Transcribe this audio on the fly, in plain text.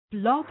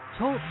Blog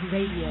Talk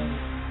Radio.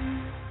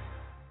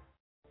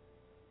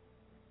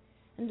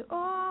 And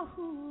all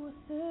who are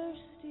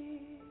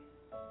thirsty,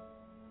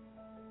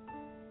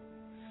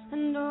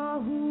 and all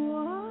who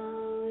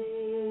are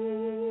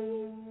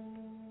weak,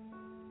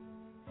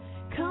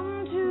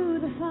 come to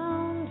the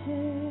fountain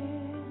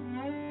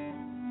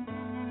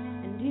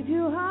and dip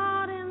your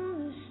heart in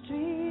the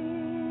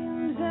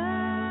streams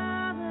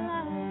of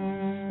life.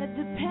 Let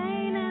the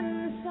pain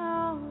and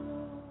sorrow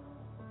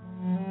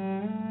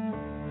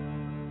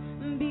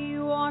be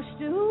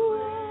washed away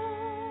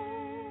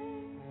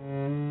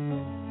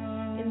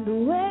in the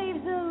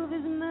waves of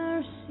His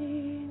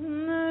mercy,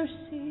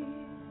 mercy,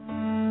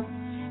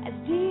 as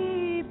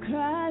deep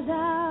cries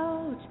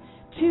out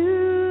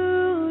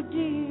to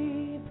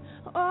deep.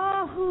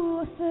 All who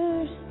are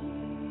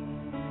thirsty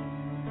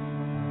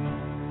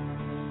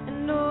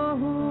and all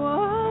who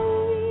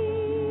are weak,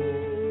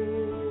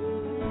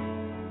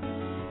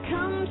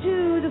 come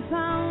to the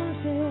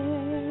fountain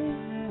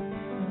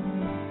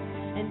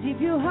and dip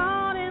your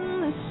heart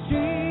in the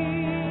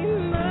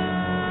stream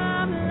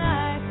of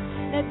life.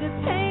 Let the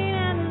pain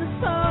and the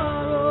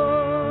sorrow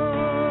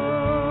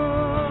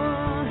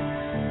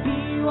be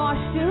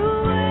washed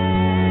away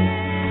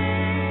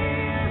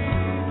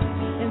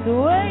in the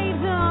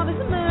waves of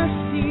His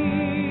mercy,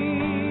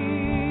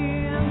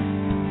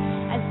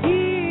 as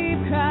deep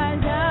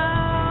cries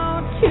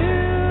out to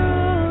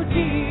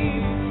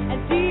deep, as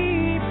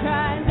deep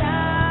cries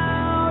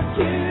out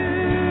to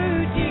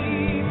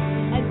deep,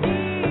 as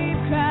deep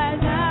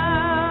cries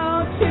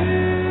out to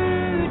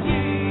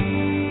deep.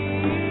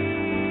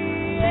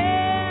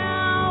 Yeah.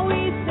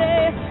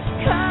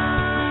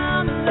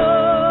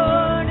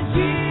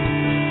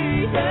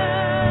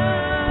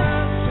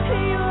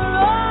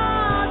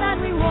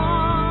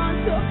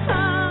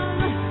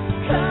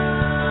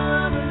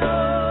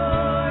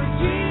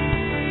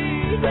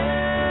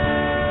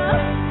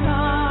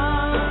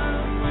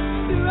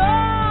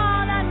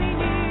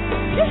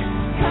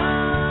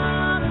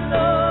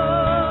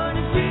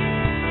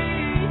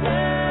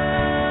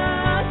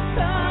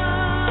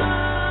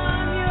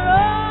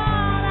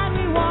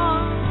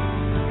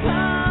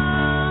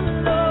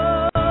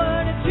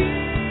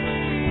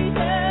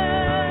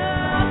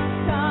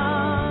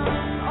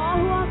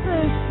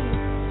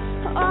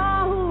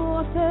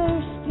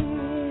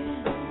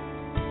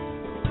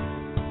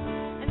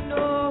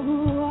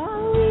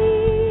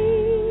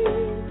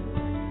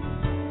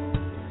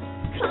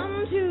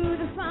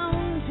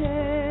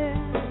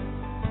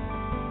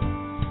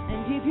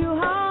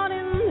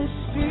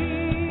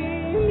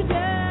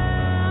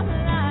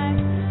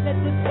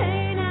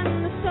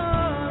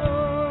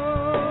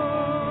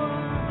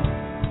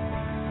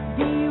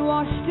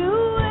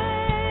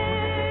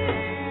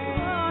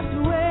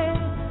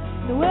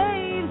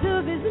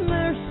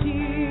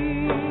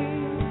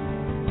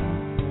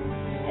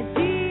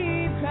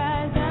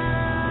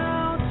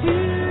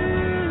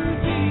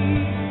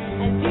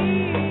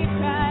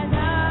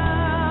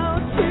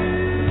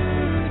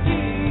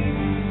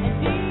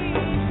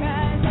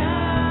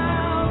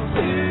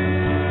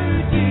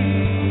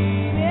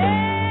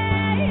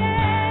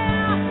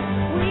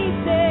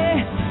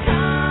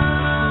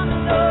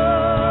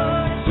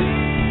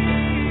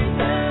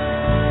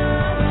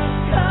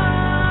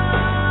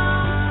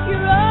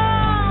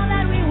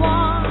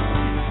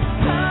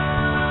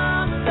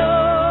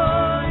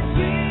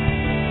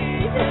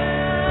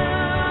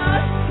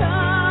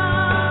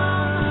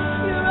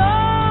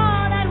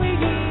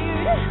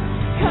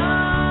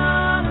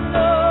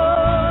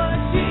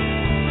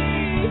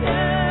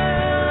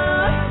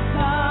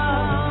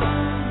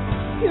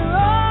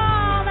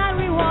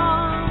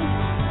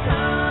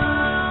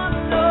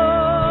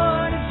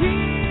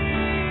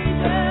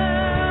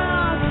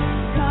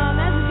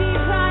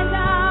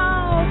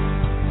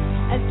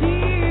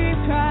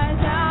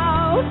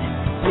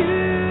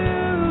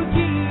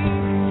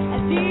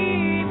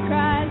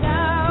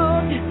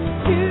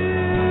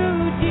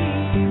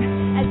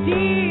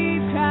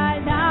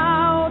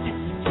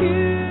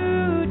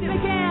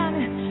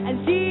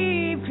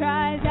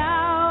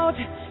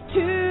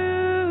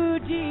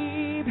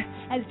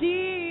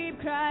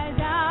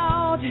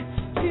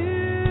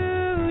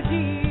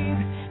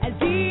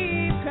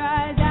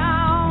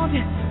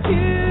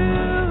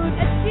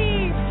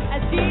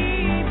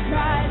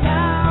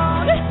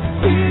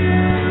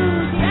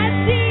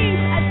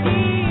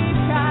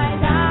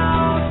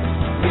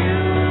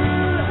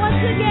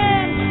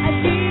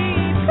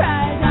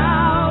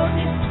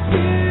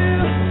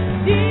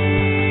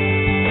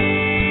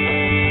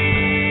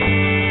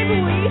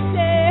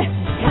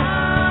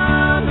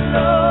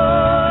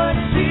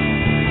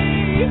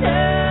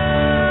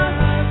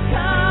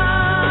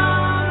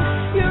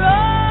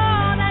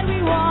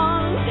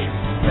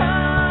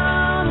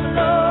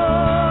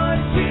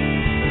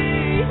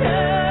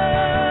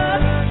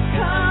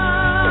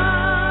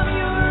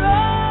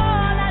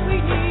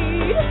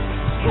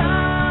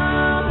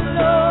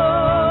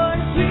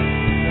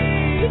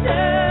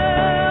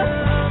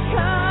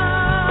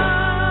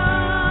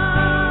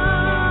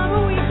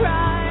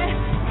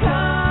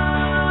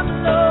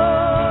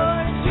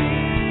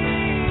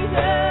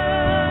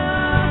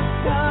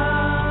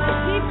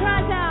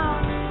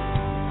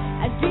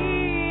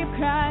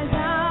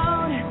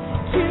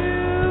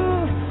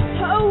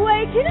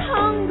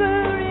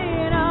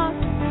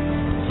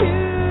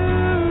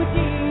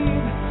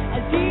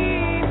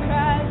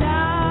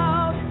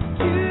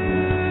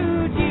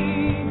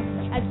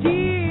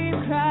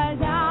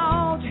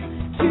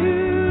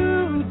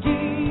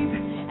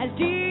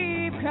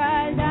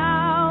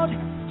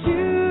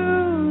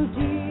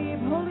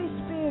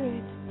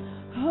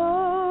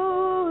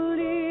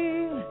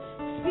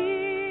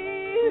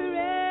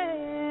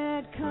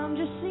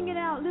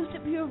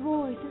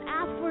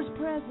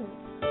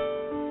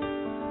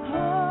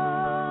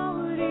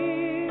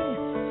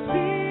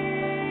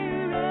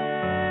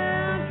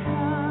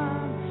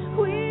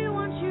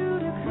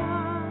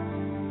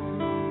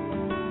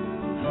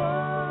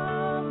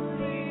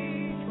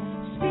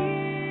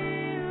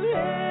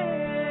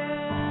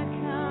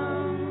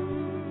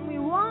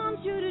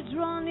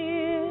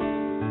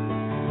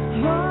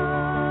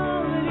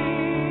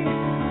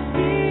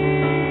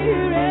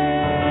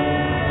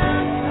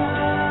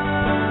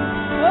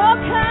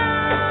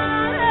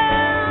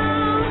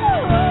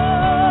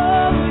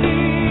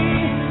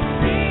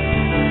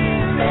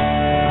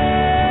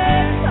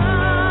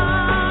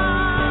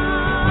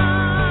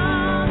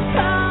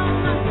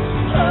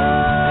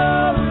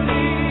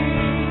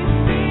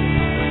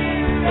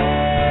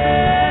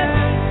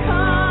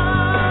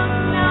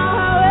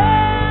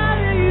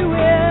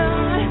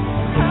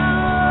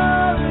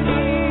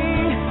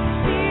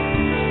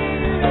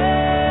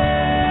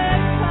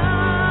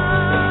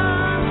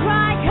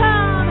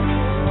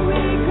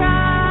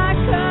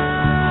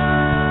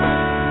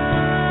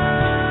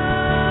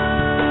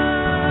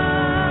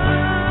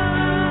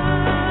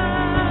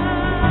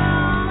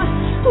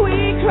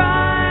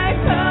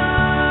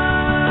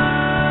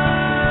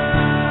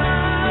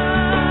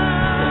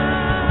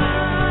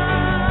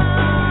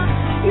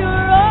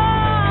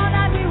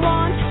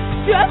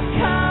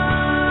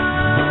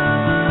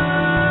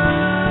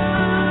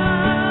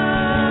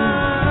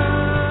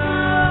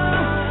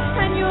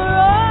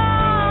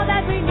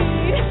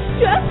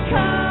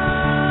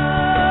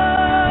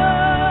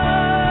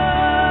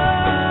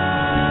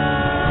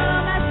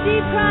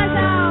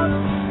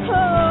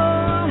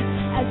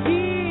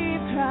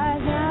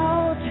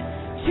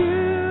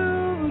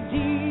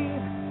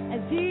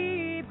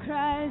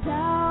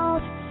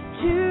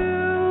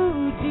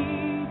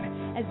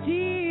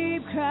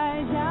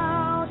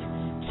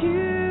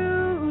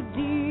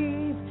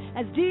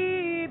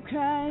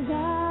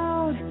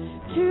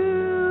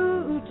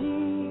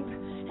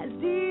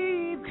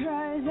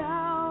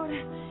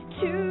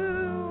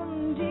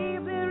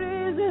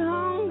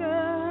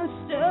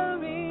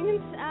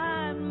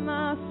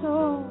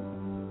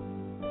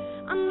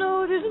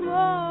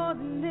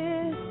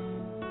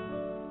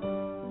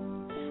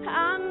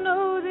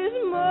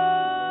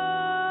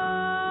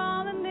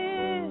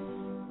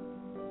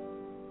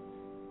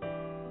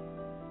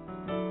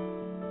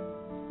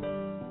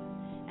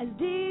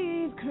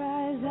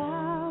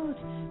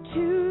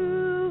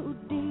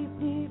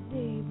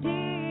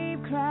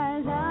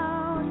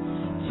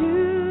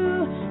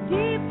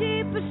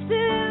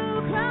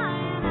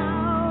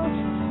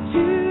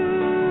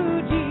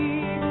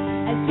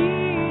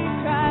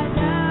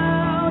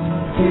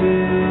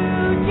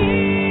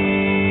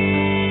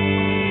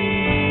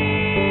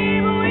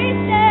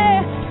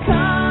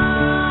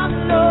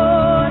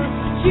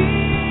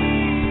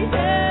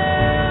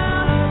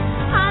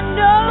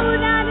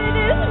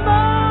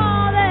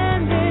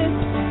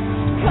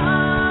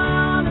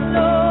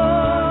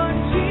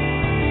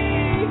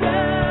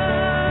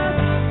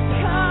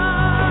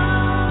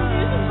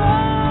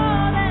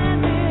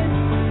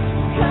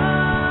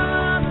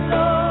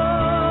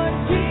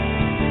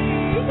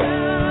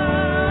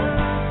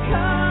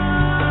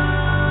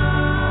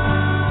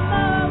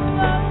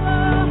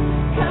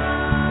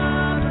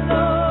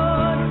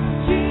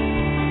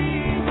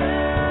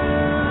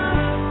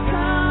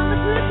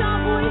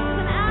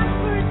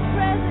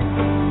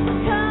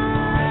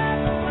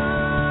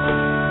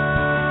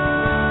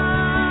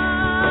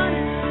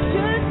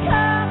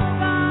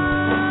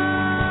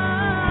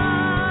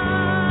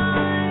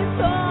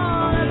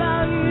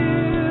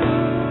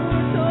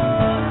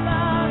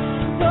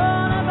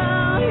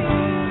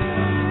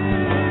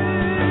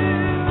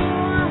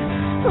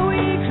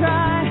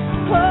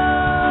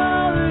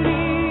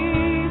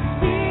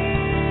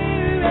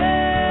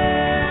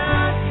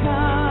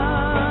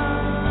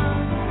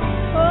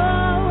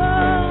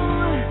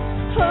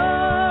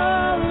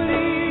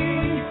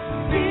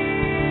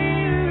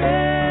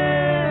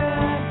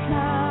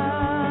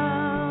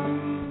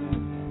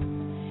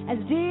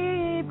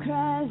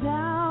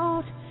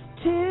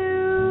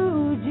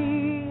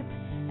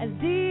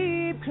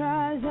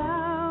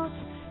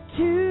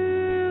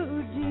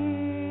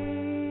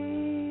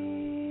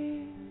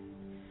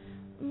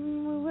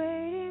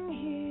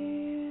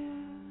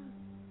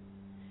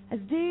 as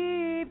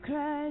deep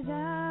cries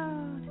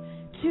out,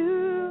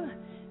 too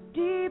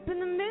deep in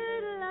the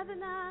middle of the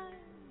night,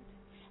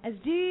 as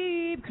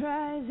deep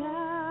cries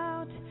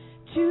out,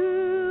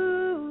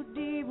 too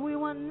deep, we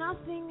want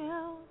nothing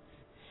else,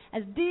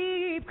 as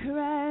deep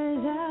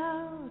cries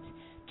out,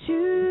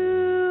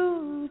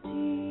 too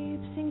deep.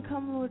 Sing,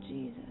 come Lord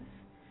Jesus.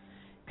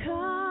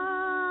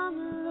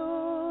 Come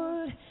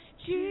Lord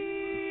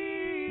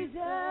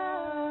Jesus,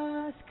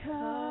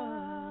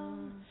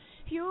 come.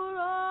 You're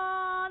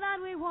all that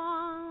we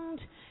want.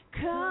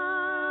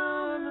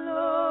 Come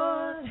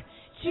Lord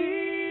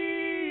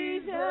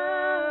Jesus,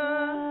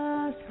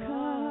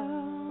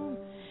 come.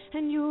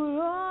 And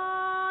you're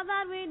all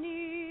that we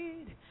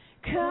need.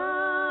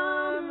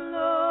 Come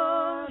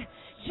Lord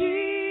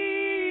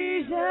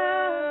Jesus,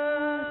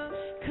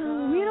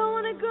 come. We don't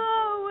want to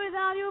go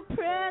without your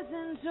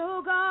presence,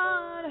 oh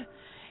God.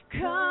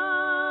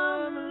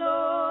 Come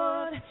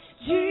Lord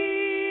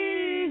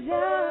Jesus,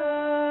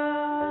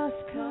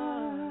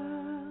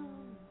 come.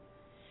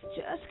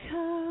 Just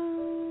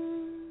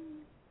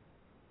come.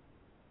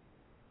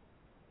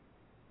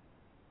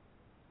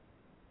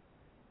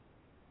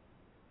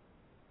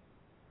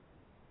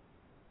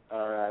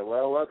 All right.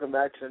 Well, welcome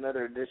back to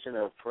another edition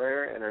of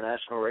Prayer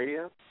International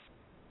Radio.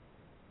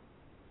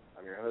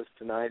 I'm your host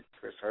tonight,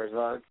 Chris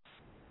Herzog.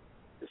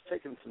 Just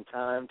taking some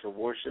time to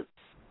worship,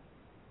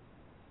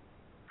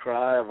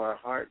 cry of our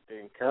heart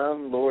being,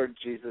 come, Lord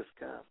Jesus,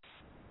 come.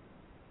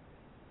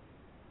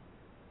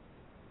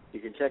 You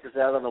can check us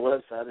out on the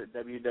website at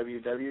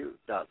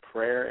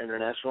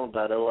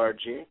www.prayerinternational.org.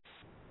 If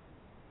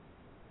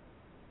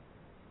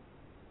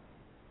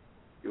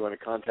you want to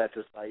contact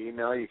us by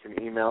email, you can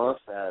email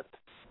us at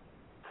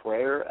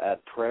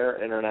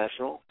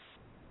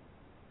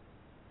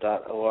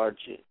prayer@prayerinternational.org.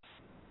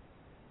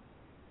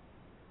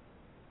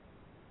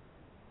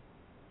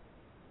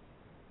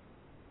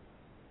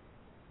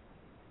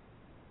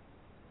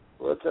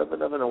 Let's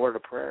open up in a word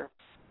of prayer.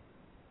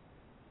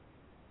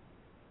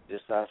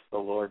 Just ask the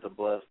Lord to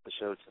bless the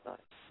show tonight.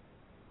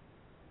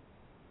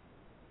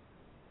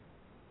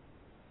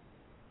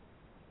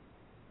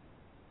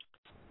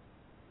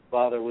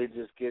 Father, we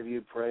just give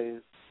you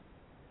praise.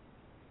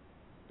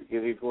 We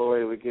give you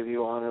glory. We give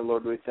you honor.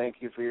 Lord, we thank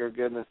you for your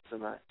goodness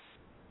tonight.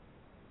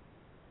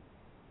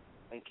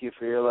 Thank you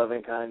for your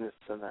loving kindness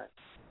tonight.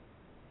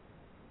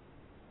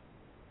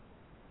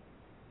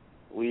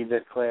 We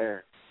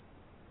declare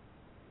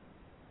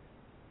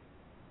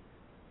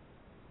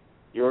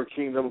your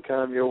kingdom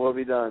come, your will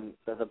be done,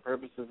 that the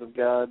purposes of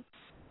God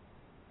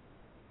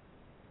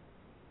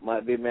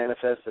might be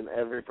manifest in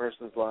every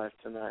person's life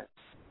tonight.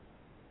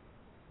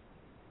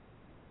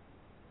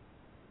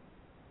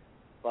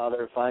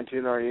 Father,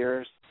 fine-tune our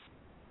ears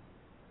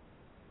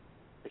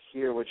to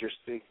hear what you're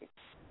speaking.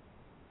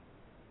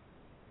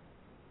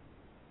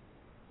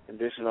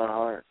 Condition our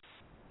hearts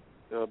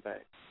to obey.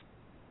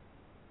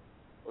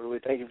 Lord, we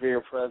thank you for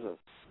your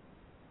presence.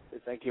 We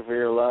thank you for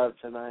your love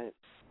tonight.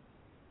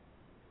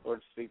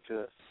 Lord, speak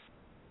to us.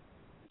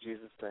 In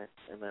Jesus' name,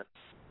 amen.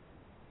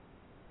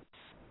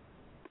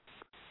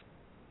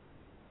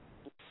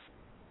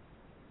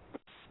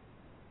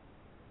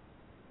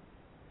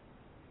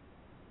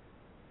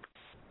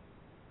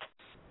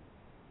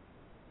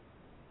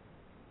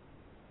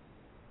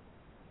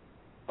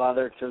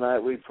 Father, tonight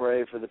we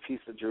pray for the peace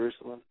of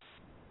Jerusalem.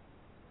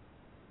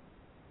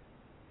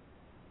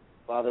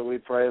 Father, we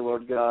pray,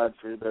 Lord God,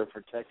 for their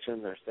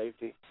protection, their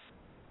safety,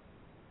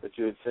 that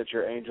you would set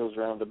your angels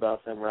round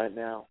about them right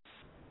now.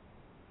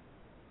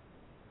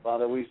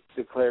 Father, we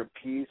declare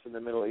peace in the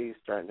Middle East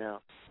right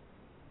now.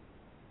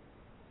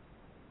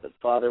 That,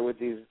 Father, with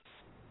these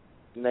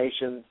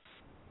nations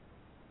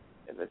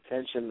and the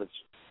tension that's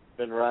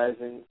been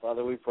rising,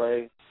 Father, we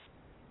pray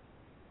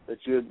that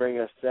you would bring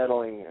a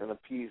settling and a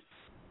peace.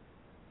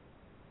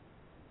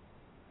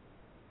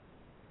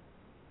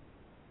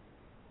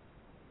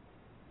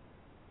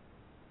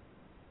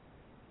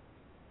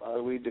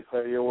 Father, we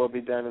declare your will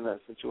be done in that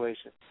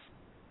situation.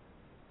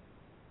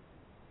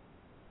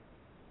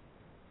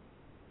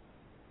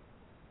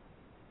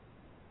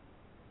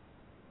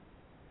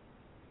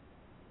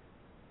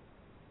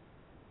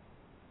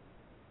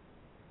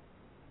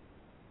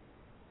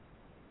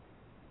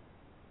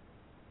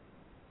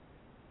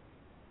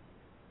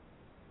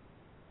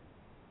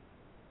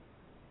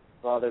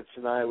 Father,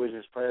 tonight we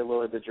just pray,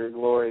 Lord, that your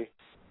glory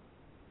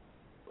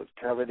would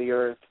cover the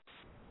earth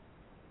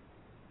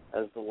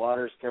as the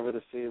waters cover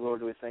the sea.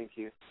 Lord, we thank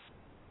you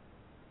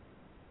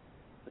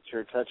that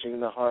you're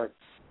touching the hearts,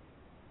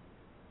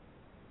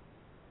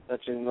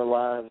 touching the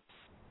lives,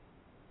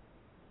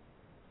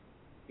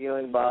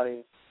 healing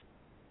bodies,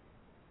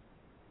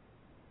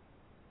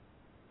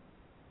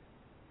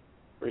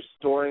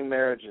 restoring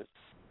marriages,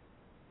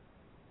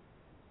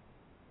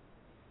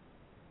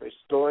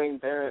 restoring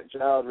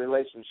parent-child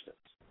relationships.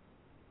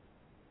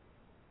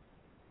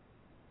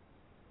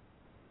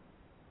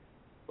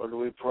 Lord,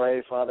 we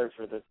pray, Father,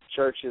 for the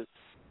churches,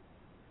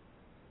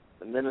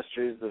 the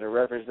ministries that are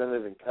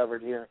represented and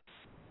covered here.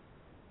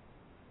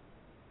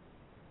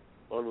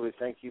 Lord, we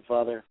thank you,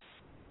 Father,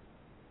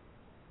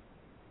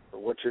 for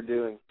what you're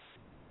doing.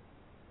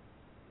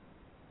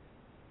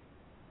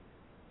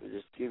 We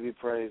just give you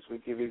praise. We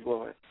give you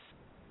glory.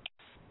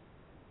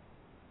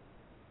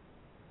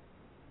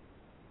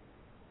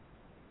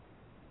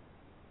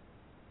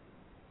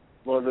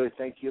 Lord, we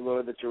thank you,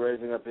 Lord, that you're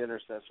raising up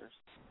intercessors,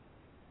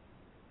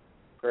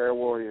 prayer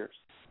warriors,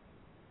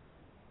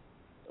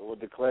 that will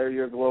declare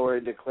your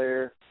glory,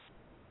 declare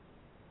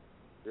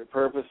your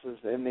purposes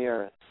in the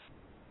earth.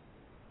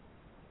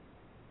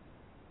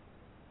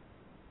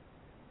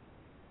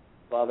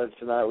 Father,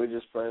 tonight we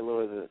just pray,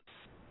 Lord, that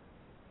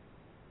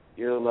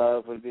your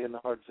love would be in the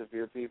hearts of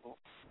your people,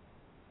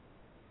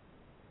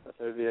 that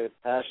there would be a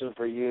passion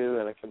for you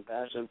and a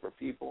compassion for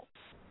people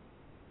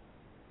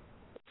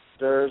that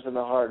stirs in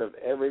the heart of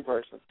every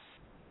person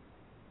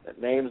that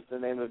names the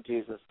name of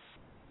Jesus.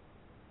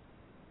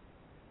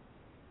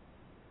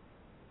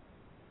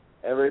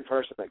 Every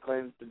person that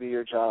claims to be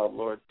your child,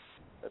 Lord,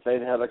 that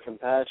they'd have a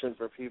compassion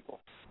for people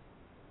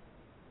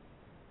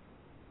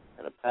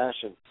and a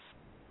passion,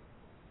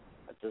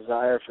 a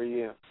desire for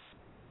you.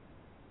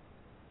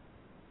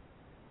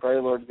 Pray,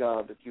 Lord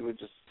God, that you would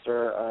just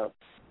stir up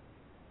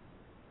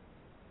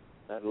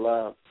that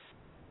love.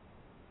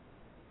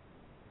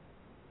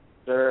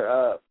 Stir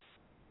up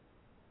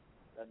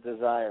that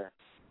desire.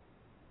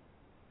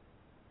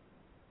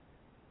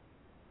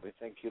 We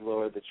thank you,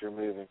 Lord, that you're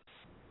moving.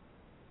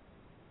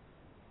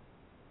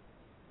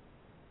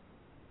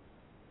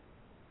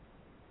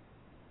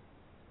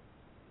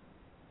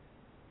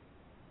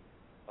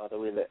 Father,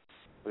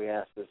 we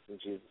ask this in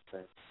Jesus'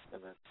 name.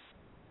 Amen.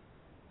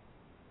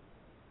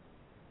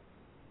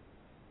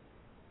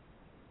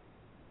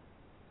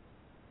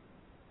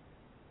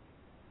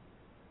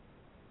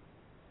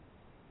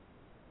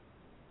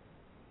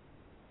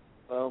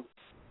 Well,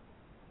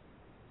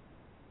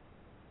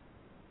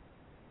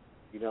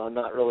 I'm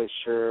not really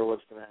sure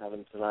what's going to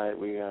happen tonight.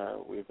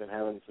 We've been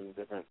having some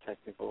different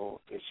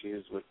technical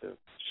issues with the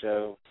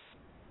show.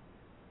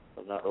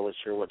 I'm not really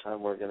sure what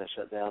time we're going to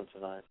shut down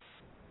tonight.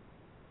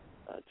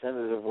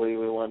 Tentatively,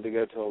 we wanted to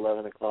go to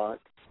 11 o'clock.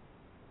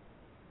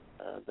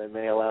 They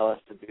may allow us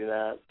to do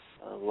that.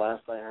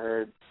 Last I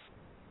heard,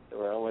 they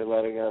were only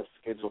letting us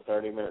schedule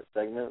 30-minute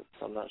segments.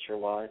 I'm not sure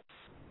why.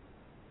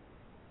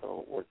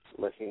 So we're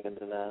looking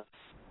into that.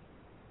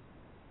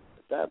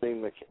 But that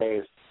being the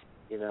case,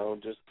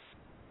 just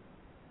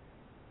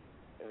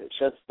if it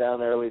shuts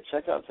down early,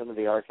 check out some of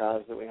the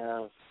archives that we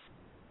have.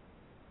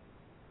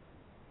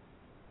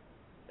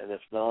 And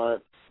if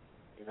not,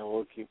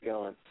 we'll keep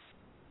going.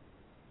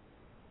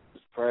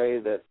 Just pray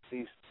that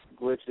these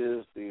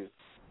glitches, these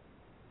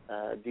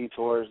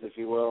detours, if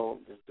you will,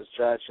 these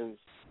distractions,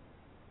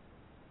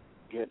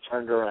 get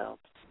turned around.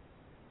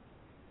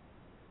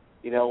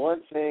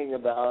 One thing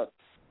about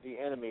the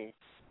enemy,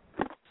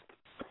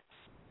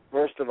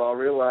 first of all,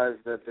 realize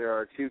that there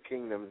are two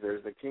kingdoms.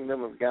 There's the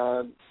kingdom of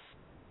God,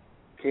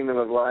 kingdom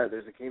of light.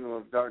 There's a kingdom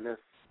of darkness.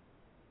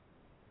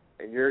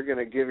 And you're going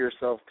to give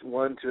yourself to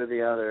one to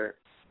the other.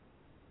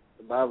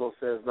 The Bible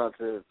says not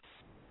to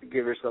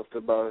give yourself to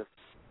both.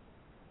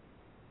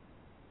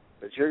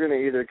 But you're going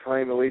to either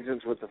claim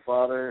allegiance with the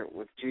Father,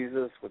 with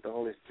Jesus, with the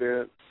Holy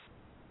Spirit,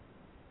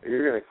 or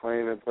you're going to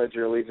claim and pledge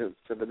your allegiance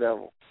to the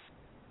devil.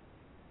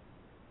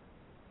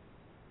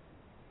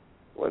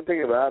 One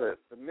thing about it,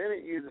 the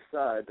minute you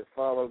decide to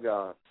follow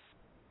God,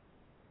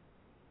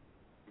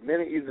 the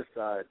minute you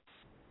decide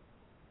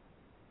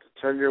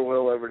to turn your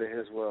will over to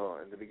His will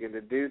and to begin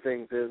to do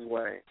things His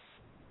way,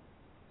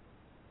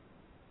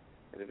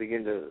 and to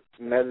begin to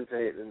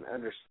meditate and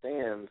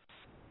understand,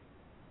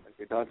 like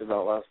we talked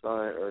about last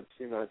night or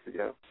 2 nights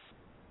ago,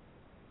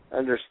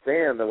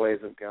 understand the ways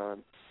of God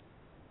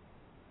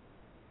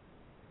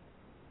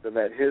so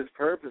that His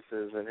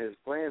purposes and His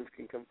plans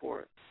can come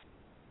forth.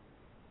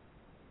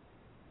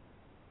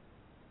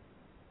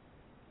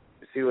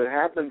 You see, what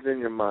happens in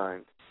your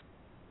mind,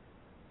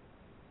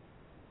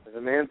 as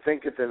a man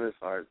thinketh in his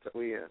heart, so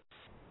he is.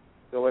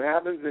 So what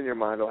happens in your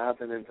mind will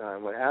happen in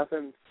time. What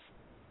happens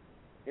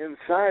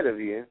inside of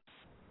you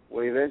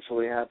will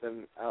eventually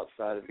happen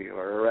outside of you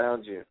or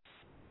around you.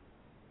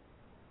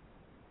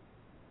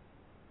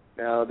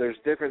 Now, there's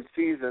different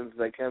seasons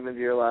that come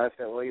into your life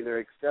that will either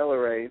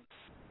accelerate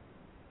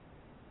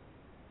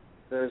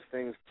those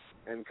things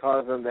and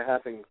cause them to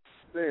happen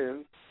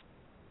soon,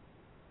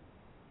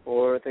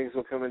 or things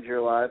will come into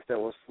your life that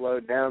will slow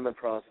down the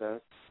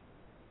process.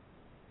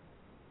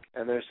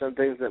 And there's some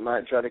things that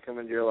might try to come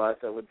into your life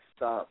that would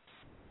stop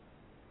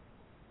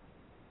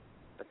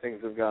the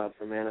things of God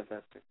from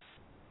manifesting.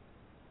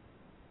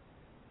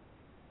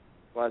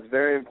 Well, it's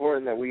very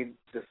important that we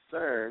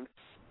discern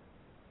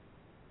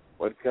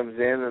what comes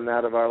in and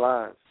out of our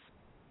lives.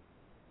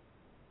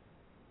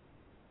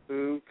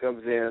 Who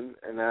comes in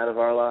and out of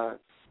our lives?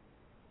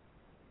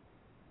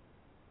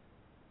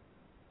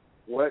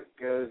 What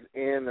goes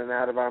in and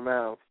out of our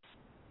mouth?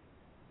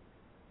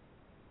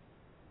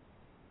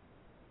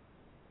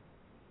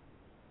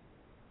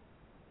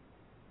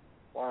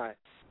 Why?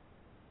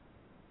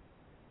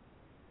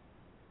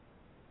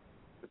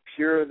 The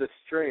purer the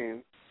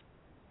stream,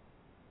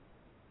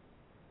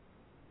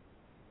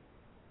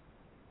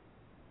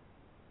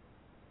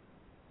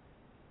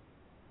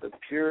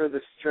 purer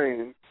the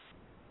stream,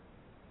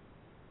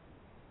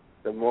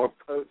 the more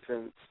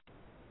potent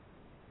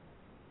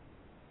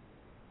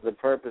the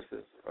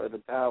purposes or the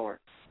power.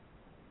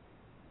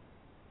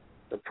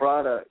 The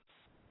product.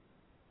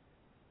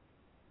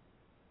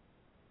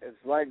 It's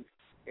like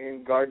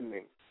in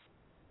gardening,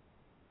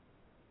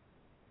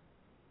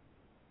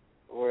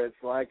 or it's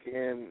like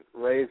in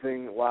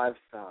raising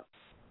livestock.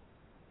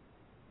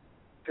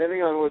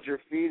 Depending on what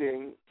you're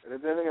feeding,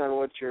 depending on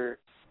what you're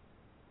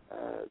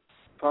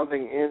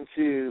pumping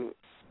into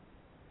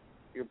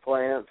your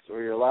plants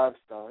or your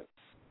livestock,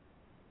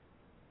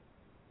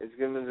 is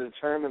going to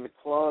determine the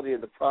quality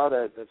of the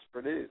product that's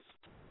produced.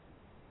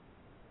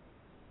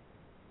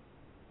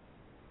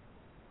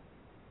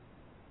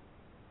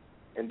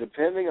 And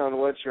depending on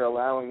what you're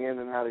allowing in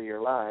and out of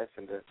your life,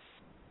 and to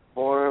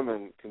form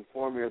and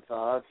conform your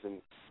thoughts, and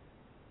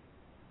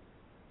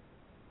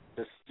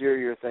to steer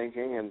your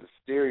thinking and to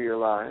steer your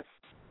life,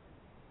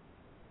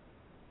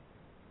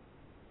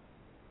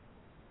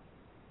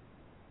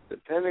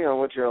 depending on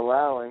what you're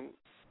allowing,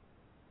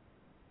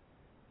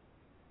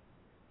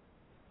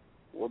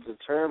 will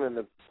determine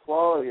the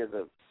quality of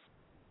the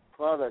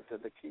product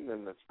of the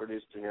kingdom that's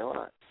produced in your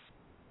life.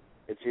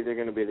 It's either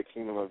going to be the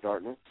kingdom of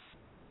darkness,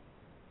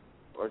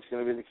 or it's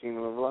going to be the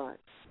kingdom of light.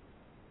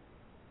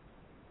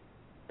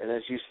 And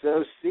as you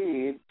sow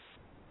seed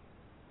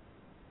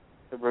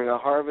to bring a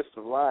harvest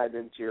of light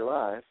into your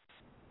life,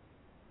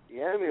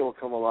 the enemy will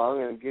come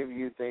along and give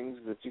you things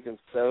that you can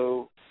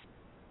sow.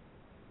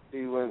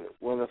 See, when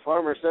the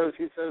farmer sows,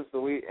 he sows the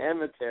wheat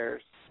and the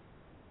tares.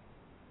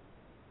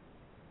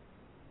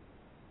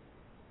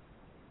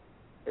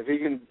 If he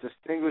can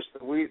distinguish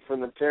the wheat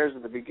from the tares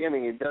at the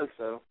beginning, he does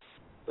so.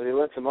 But he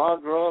lets them all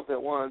grow up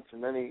at once,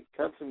 and then he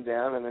cuts them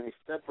down, and then he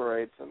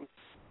separates them.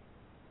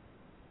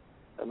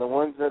 And the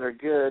ones that are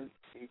good,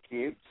 he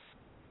keeps.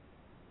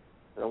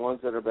 And the ones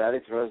that are bad,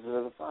 he throws into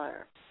the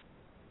fire.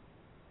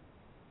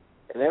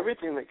 And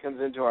everything that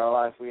comes into our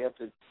life, we have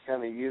to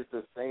kind of use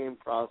the same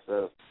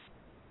process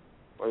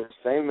or the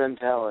same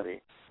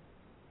mentality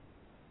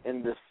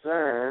and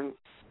discern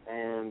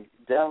and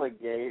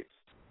delegate,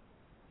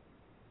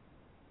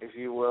 if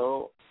you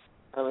will,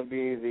 kind of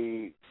be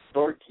the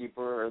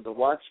doorkeeper or the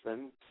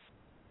watchman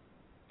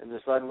and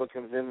decide what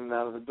comes in and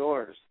out of the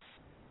doors,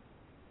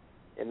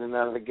 in and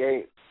out of the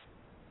gates.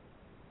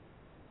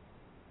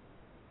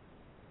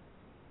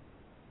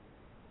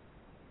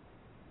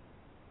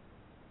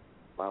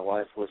 My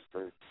wife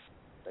whispered,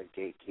 the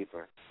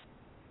gatekeeper.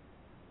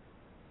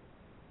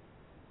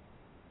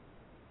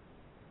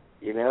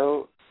 You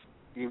know,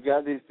 you've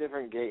got these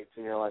different gates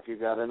in your life. You've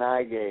got an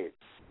eye gate,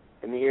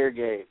 an ear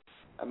gate,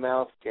 a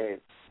mouth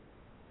gate,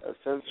 a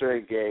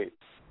sensory gate.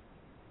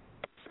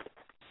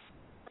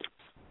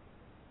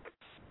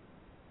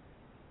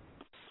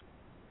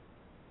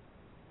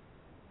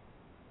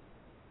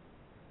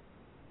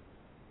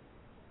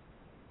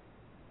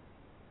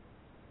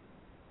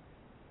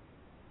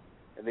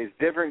 And these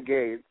different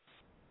gates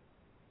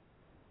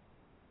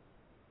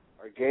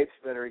are gates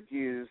that are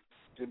used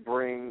to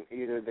bring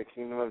either the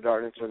kingdom of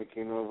darkness or the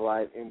kingdom of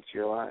light into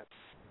your life.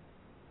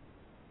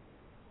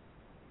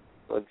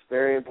 So it's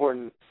very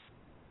important.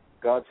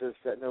 God says,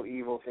 set no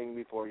evil thing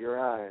before your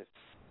eyes.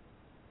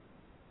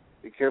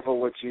 Be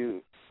careful what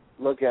you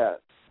look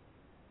at,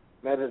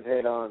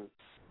 meditate on.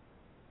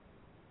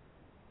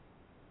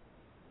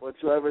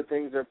 Whatsoever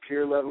things are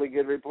pure, lovely,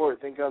 good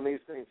report, think on these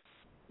things.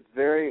 It's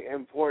very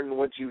important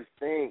what you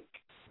think.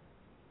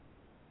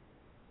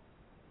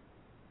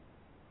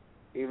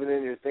 Even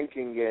in your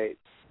thinking gate.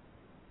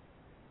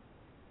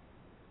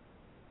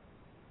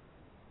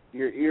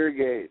 Your ear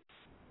gate.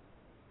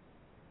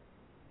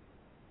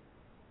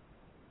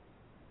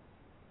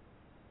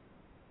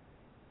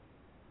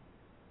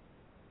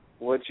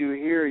 What you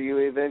hear, you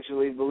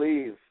eventually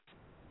believe.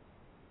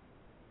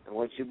 And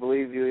what you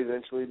believe, you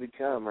eventually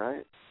become,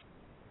 right?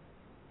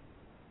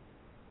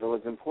 So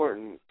it's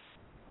important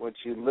what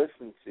you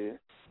listen to.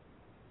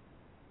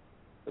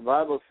 The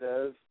Bible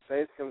says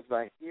faith comes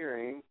by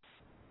hearing,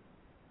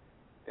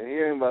 and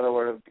hearing by the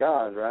word of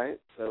God, right?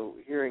 So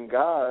hearing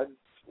God's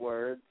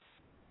word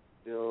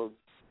builds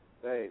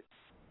faith.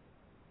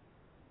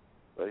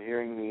 But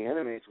hearing the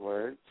enemy's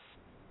words,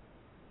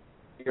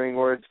 hearing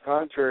words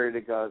contrary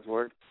to God's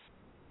word,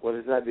 what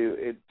does that do?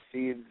 It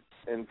feeds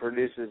and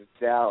produces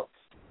doubt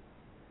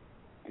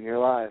in your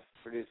life,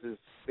 produces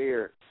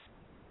fear,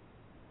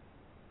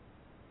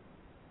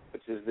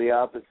 which is the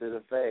opposite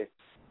of faith.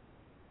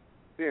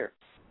 Fear.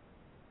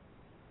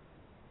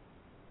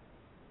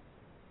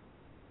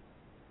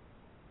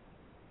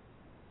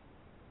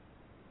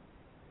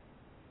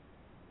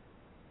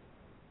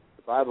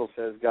 The Bible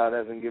says God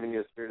hasn't given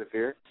you a spirit of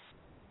fear,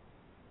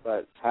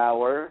 but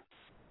power,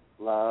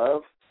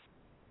 love,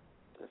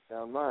 and a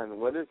sound mind.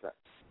 What is that?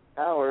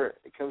 Power,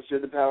 it comes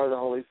through the power of the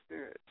Holy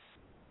Spirit.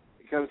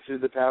 It comes through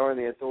the power and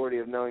the authority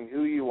of knowing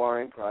who you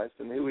are in Christ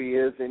and who He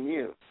is in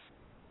you.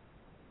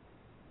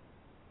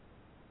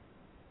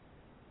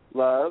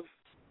 Love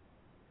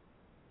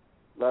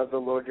the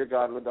Lord your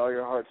God with all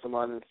your heart, soul,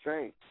 mind, and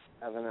strength.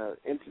 Having an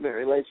intimate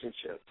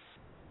relationship.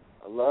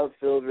 a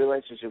love-filled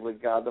relationship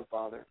with God the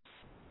Father,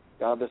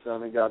 God the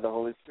Son, and God the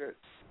Holy Spirit.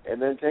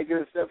 And then take it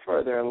a step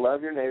further and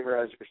love your neighbor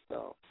as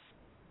yourself.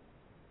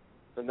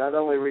 So not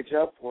only reach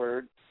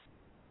upward,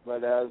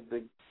 but as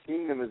the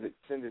kingdom is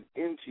extended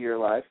into your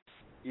life,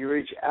 you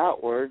reach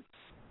outward,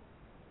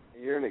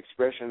 and you're an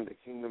expression of the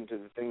kingdom to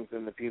the things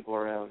and the people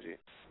around you.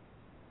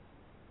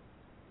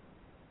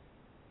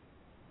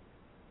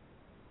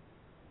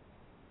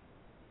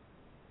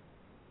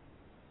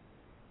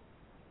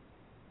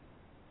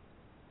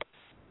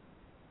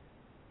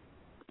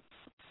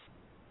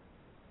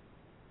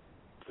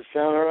 Does that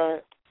sound all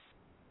right?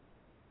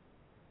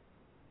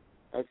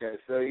 Okay,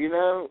 so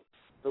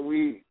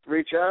we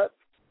reach up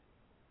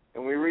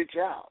and we reach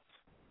out.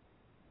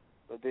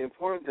 But the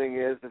important thing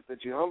is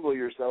that you humble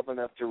yourself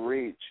enough to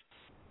reach,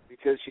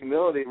 because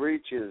humility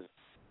reaches.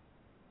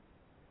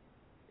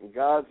 And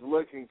God's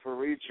looking for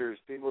reachers,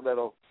 people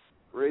that'll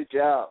reach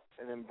out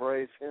and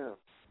embrace Him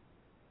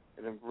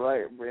and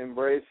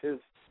embrace His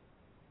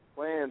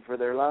plan for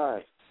their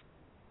lives.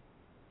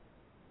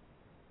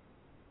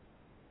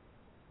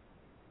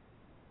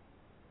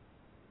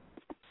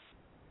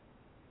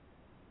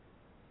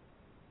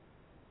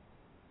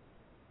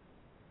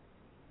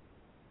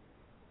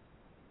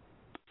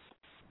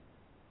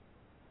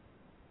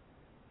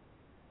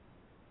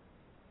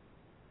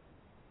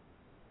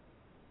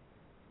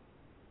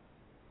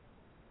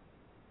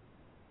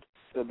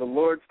 So the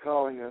Lord's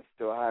calling us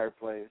to a higher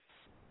place,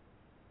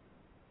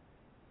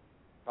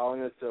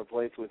 calling us to a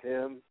place with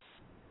Him,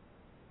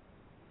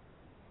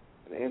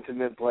 an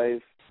intimate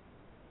place.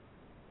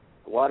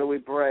 Why do we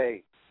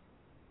pray?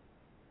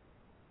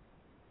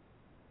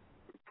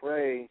 We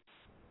pray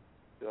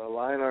to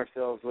align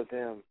ourselves with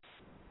Him.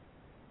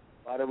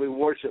 Why do we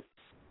worship?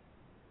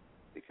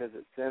 Because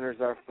it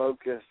centers our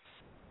focus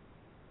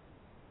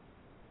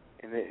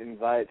and it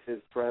invites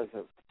His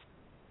presence.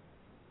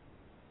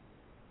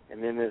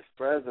 And in His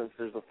presence,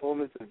 there's a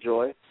fullness of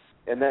joy,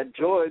 and that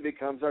joy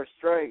becomes our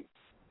strength.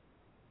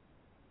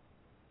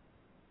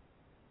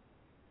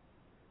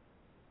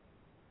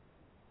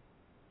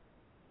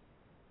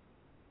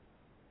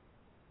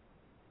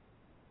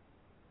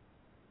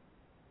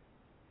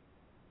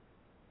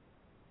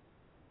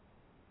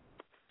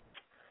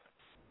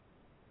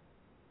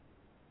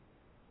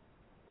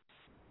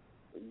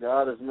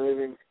 God is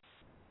moving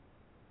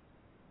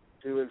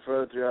to and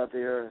fro throughout the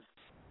earth.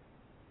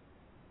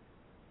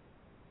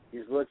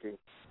 He's looking.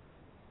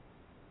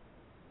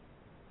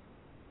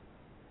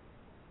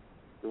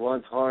 He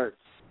wants hearts.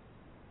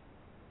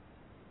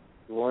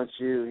 He wants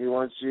you. He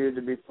wants you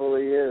to be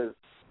fully His.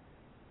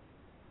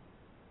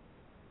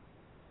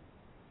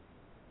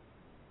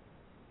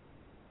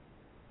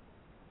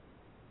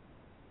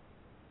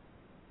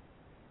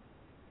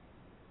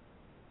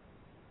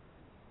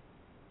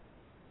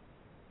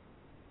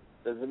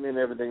 Doesn't mean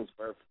everything's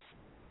perfect.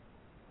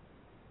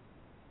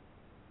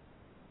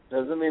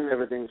 Doesn't mean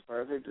everything's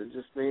perfect. It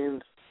just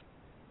means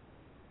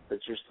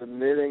that you're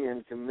submitting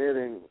and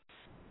committing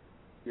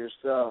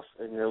yourself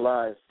and your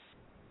life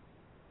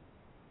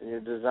and your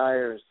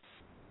desires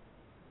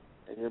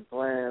and your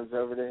plans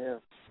over to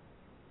Him.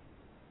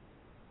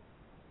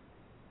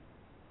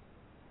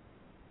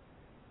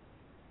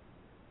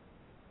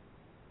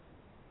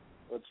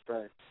 Let's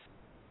pray.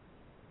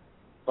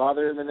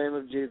 Father, in the name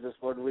of Jesus,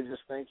 Lord, we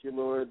just thank you,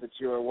 Lord, that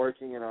you are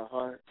working in our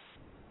hearts,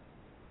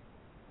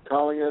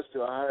 calling us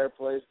to a higher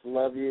place to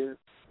love you,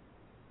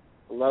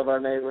 to love our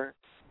neighbor,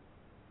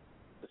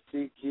 to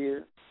seek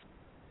you,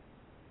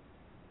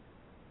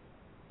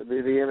 to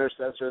be the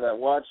intercessor that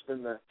watched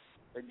and the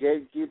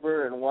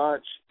gatekeeper and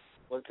watch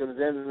what comes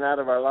in and out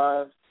of our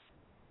lives.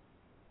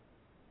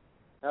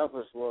 Help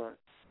us, Lord,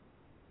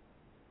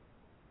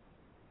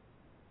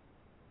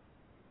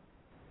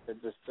 to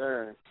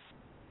discern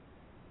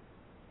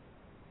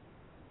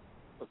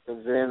what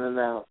comes in and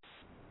out.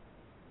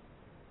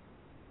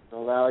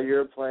 Allow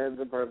your plans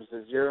and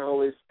purposes, your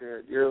Holy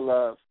Spirit, your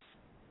love,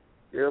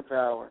 your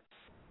power,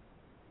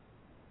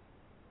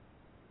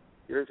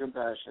 your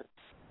compassion,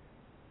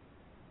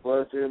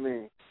 flow through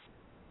me,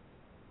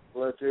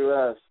 flow through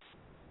us,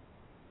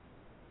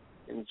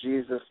 in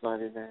Jesus'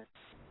 mighty name.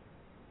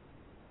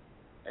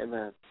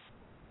 Amen.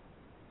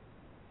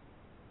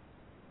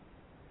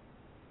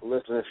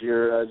 Listen, if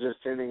you're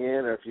just tuning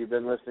in or if you've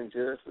been listening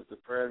to us, it's the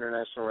Prayer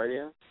International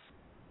Radio.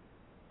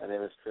 My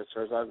name is Chris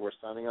Herzog. We're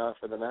signing off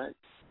for the night.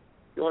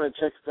 If you want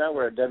to check us out,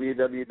 we're at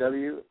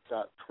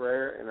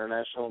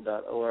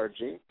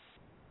www.prayerinternational.org.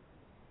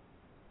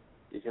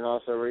 You can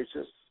also reach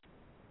us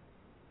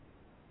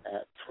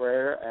at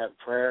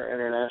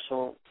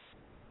prayerinternational.org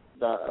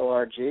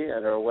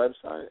at our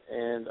website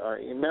and our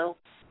email.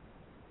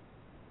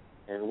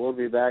 And we'll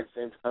be back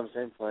same time,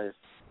 same place.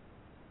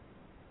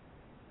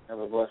 Have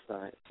a blessed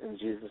night. In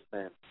Jesus'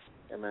 name.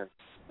 Amen.